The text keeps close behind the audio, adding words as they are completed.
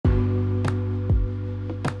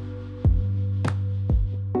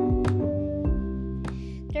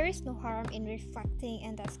is no harm in reflecting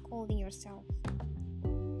and then scolding yourself.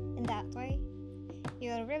 In that way,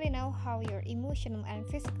 you'll really know how you're emotional and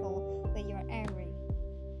physical when you're angry.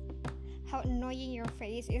 How annoying your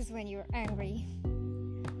face is when you're angry.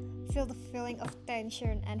 Feel the feeling of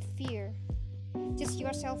tension and fear. Just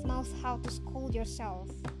yourself knows how to scold yourself.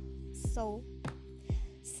 So,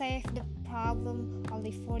 save the problem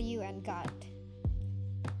only for you and God.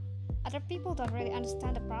 Other people don't really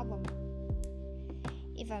understand the problem,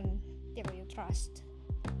 even people you trust.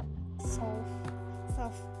 Solve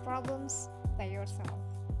problems by yourself.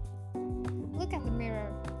 Look at the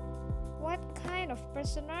mirror. What kind of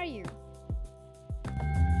person are you?